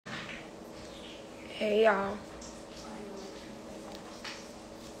Hey y'all.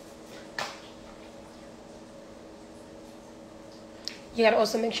 You gotta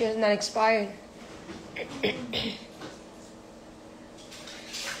also make sure it's not expired.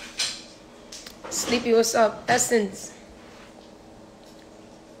 Sleepy, what's up? Essence.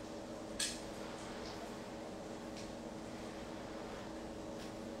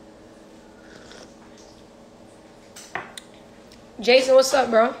 Jason, what's up,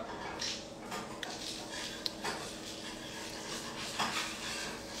 bro?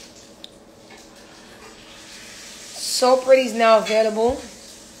 So Pretty is now available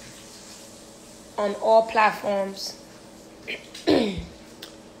on all platforms.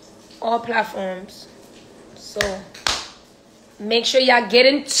 All platforms. So make sure y'all get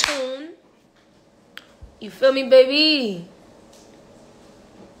in tune. You feel me, baby?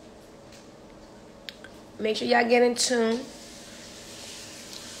 Make sure y'all get in tune.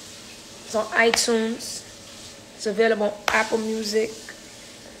 It's on iTunes. It's available on Apple Music,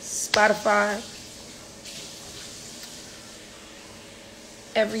 Spotify,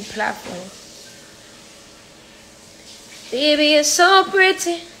 every platform. Baby, it's so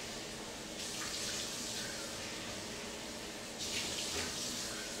pretty.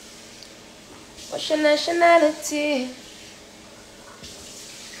 What's your nationality?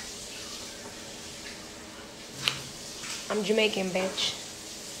 I'm Jamaican, bitch.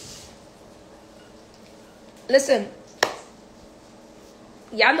 Listen,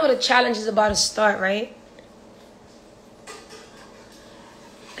 y'all know the challenge is about to start, right?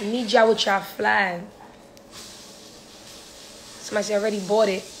 I need y'all with y'all flag. Somebody said already bought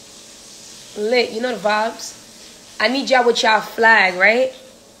it. Lit, you know the vibes. I need y'all with y'all flag, right?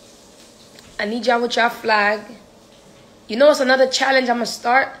 I need y'all with y'all flag. You know it's another challenge I'm gonna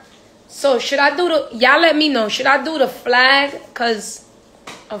start. So should I do the, y'all let me know, should I do the flag? Cause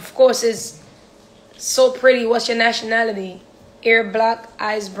of course it's so pretty. What's your nationality? Ear black,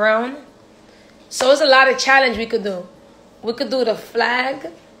 eyes brown. So it's a lot of challenge we could do. We could do the flag,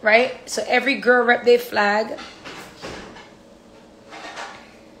 right? So every girl rep their flag.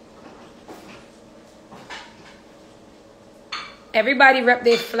 Everybody rep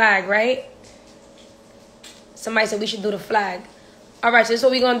their flag, right? Somebody said we should do the flag. All right, so this is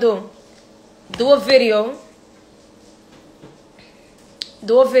what we're going to do. Do a video.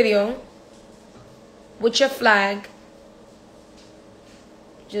 Do a video with your flag.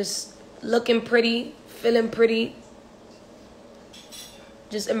 Just looking pretty, feeling pretty.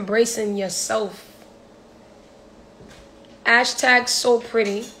 Just embracing yourself. Hashtag so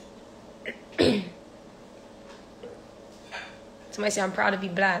pretty. Somebody say I'm proud to be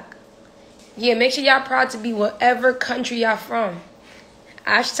black. Yeah, make sure y'all proud to be whatever country y'all from.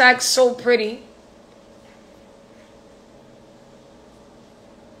 Hashtag so pretty.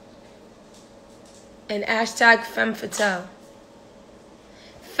 And hashtag femme fatale.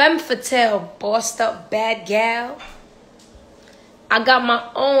 Femme fatale, bossed up bad gal. I got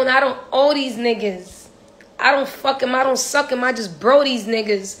my own. I don't owe these niggas. I don't fuck him. I don't suck him. I just bro these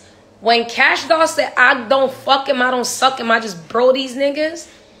niggas. When Cash Doll said I don't fuck him, I don't suck him, I just bro these niggas,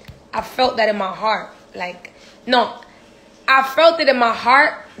 I felt that in my heart. Like, no, I felt it in my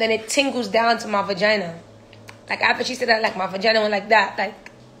heart, then it tingles down to my vagina. Like, after she said that, like, my vagina went like that.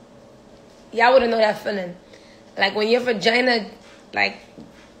 Like, y'all wouldn't know that feeling. Like, when your vagina, like,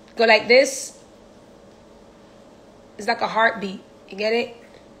 go like this, it's like a heartbeat. You get it?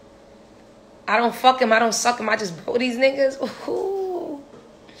 I don't fuck him, I don't suck him, I just bro these niggas. Ooh.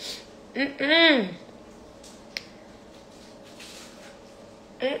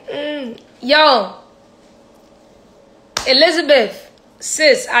 Yo, Elizabeth,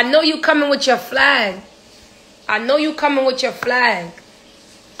 sis, I know you coming with your flag. I know you coming with your flag.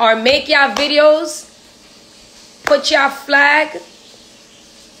 Or make y'all videos, put y'all flag,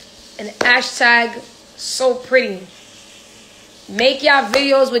 and hashtag so pretty. Make y'all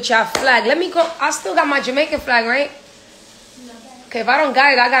videos with y'all flag. Let me go. I still got my Jamaican flag, right? Okay, if I don't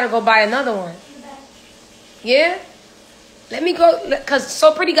got it, I gotta go buy another one. Yeah? Let me go, because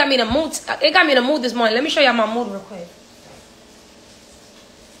So Pretty got me in the mood. It got me in the mood this morning. Let me show y'all my mood real quick.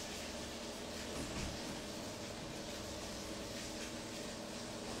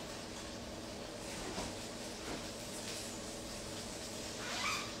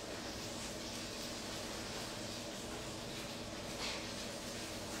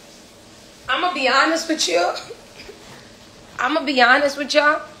 I'm gonna be honest with you. I'm gonna be honest with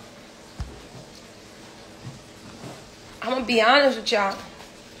y'all. I'm gonna be honest with y'all.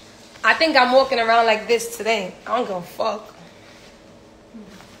 I think I'm walking around like this today. I don't give a fuck.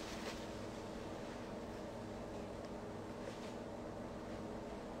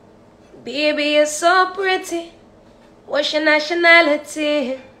 Baby, you're so pretty. What's your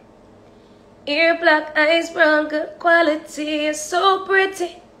nationality? Ear black, eyes brown, good quality. You're so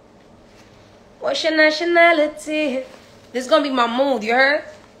pretty. What's your nationality? This is gonna be my mood, you heard?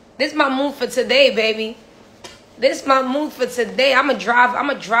 This is my mood for today, baby. This is my mood for today. I'ma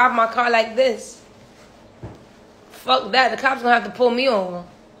drive my car like this. Fuck that. The cops gonna have to pull me over.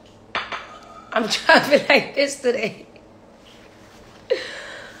 I'm driving like this today.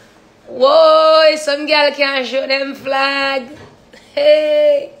 Whoa, some gal can't show them flag.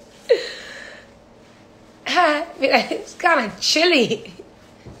 Hey. It's kind of chilly.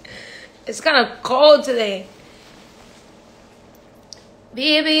 It's kind of cold today.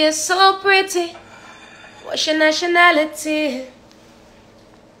 Baby, you're so pretty. What's your nationality?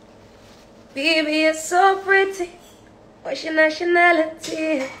 Baby, you're so pretty. What's your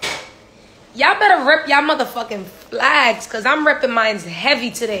nationality? Y'all better rep y'all motherfucking flags, because I'm repping mine's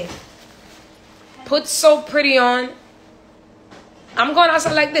heavy today. Put So Pretty on. I'm going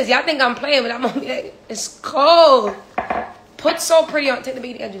outside like this. Y'all think I'm playing, but I'm gonna be like, it's cold. Put So Pretty on. Take the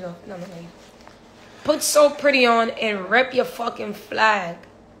baby edges off. No. Put So Pretty on and rep your fucking flag.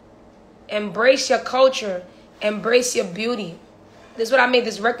 Embrace your culture. Embrace your beauty. This is what I made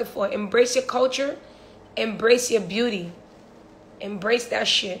this record for. Embrace your culture. Embrace your beauty. Embrace that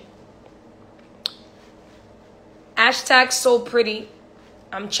shit. Hashtag So Pretty.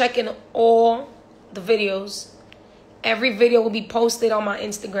 I'm checking all the videos. Every video will be posted on my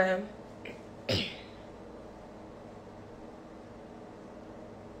Instagram.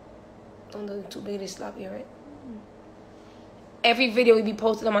 Don't look too big, they sloppy, right? Every video will be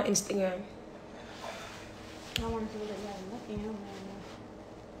posted on my Instagram. I want to see what y'all looking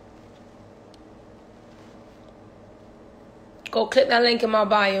at. Go click that link in my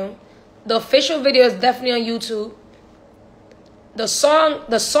bio. The official video is definitely on YouTube. The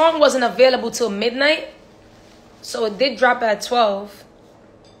song wasn't available till midnight, so it did drop at 12.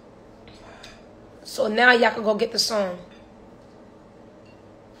 So now y'all can go get the song.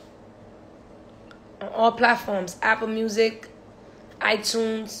 On all platforms, Apple Music,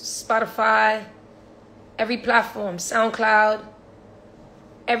 iTunes, Spotify, every platform, SoundCloud,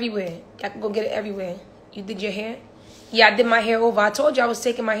 everywhere. Y'all can go get it everywhere. You did your hair? Yeah, I did my hair over. I told you I was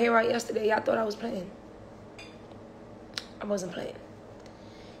taking my hair out yesterday. Y'all thought I was playing. I wasn't playing.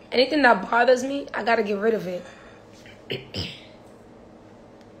 Anything that bothers me, I gotta get rid of it.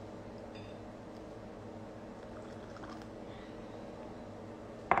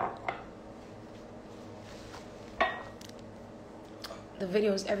 The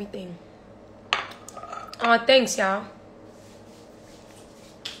video is everything. Oh, thanks, y'all.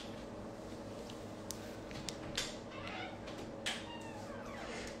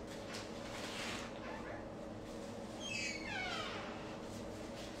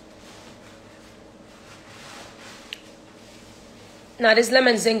 Now, this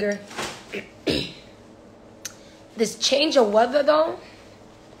lemon zinger. This change of weather, though.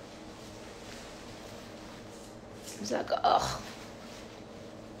 It's like, ugh.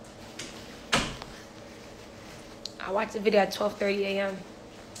 I watched the video at 12:30 a.m.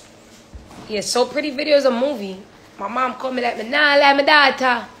 Yeah, So Pretty video is a movie. My mom called me like, Manala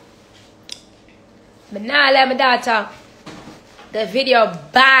Madata. Manala Madata. The video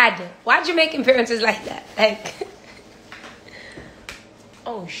bad. Why'd you make appearances like that? Like,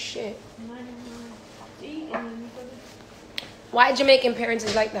 oh shit. Why'd you make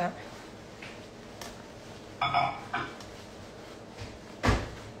appearances like that?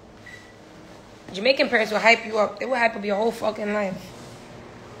 Jamaican parents will hype you up. They will hype up your whole fucking life.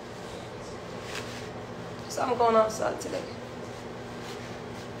 So I'm going outside today.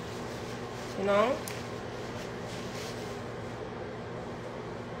 You know?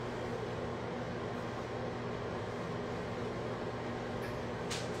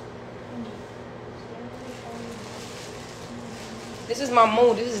 This is my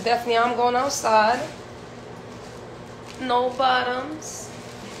mood. This is definitely I'm going outside. No bottoms.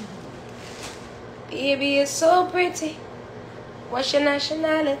 Baby, you're so pretty. What's your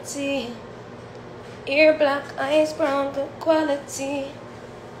nationality? Ear black, eyes brown, good quality.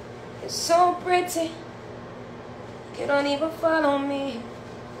 You're so pretty. You don't even follow me.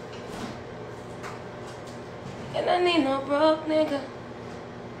 And I need no broke nigga.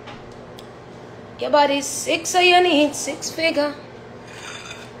 Your body's sick, so you need 6 figure.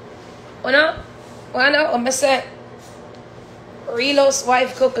 Why not? I'm say Relo's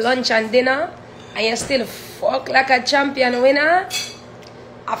wife cook lunch and dinner. And you still fuck like a champion winner.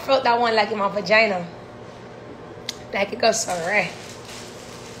 I felt that one like in my vagina. Like it goes so red.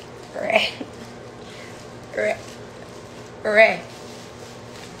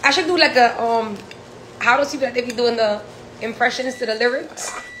 I I should do like a how those people that they be doing the impressions to the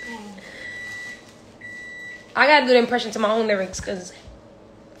lyrics. I gotta do the impression to my own lyrics because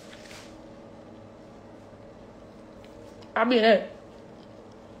I'll be there.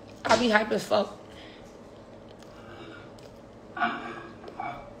 I'll be hype as fuck.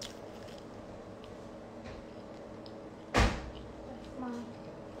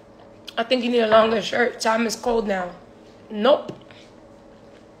 I think you need a longer shirt. Time is cold now. Nope.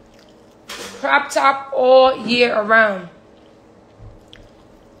 Crop top all year around.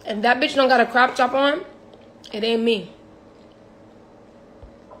 If that bitch don't got a crop top on, it ain't me.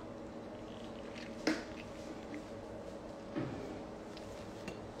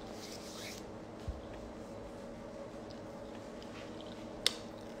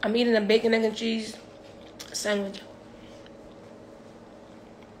 I'm eating a bacon, egg, and cheese sandwich.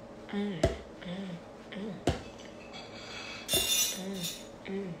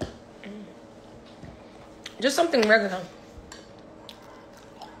 Just something regular.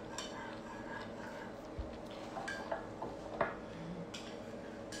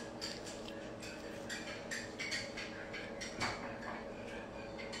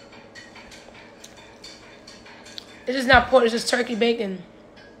 This is not pork, it's just turkey bacon.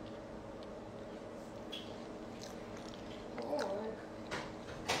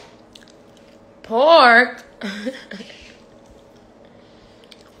 Pork?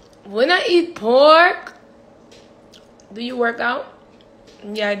 When I eat pork, do you work out?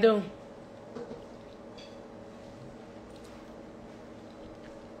 Yeah, I do.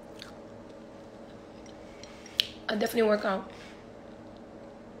 I definitely work out.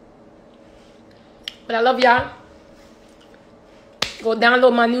 But I love y'all. Go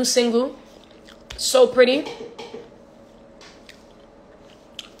download my new single, So Pretty.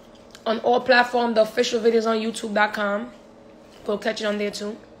 On all platforms, the official videos on YouTube.com. Go catch it on there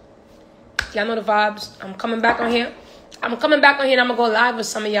too. Y'all know the vibes. I'm coming back on here. I'm coming back on here and I'm going to go live with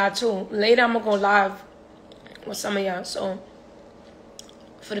some of y'all too. Later, I'm going to go live with some of y'all. So,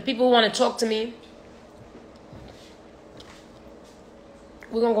 for the people who want to talk to me,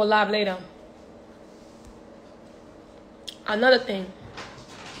 we're going to go live later. Another thing.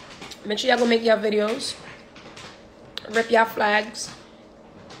 Make sure y'all go make y'all videos. Rip y'all flags.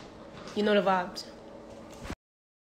 You know the vibes.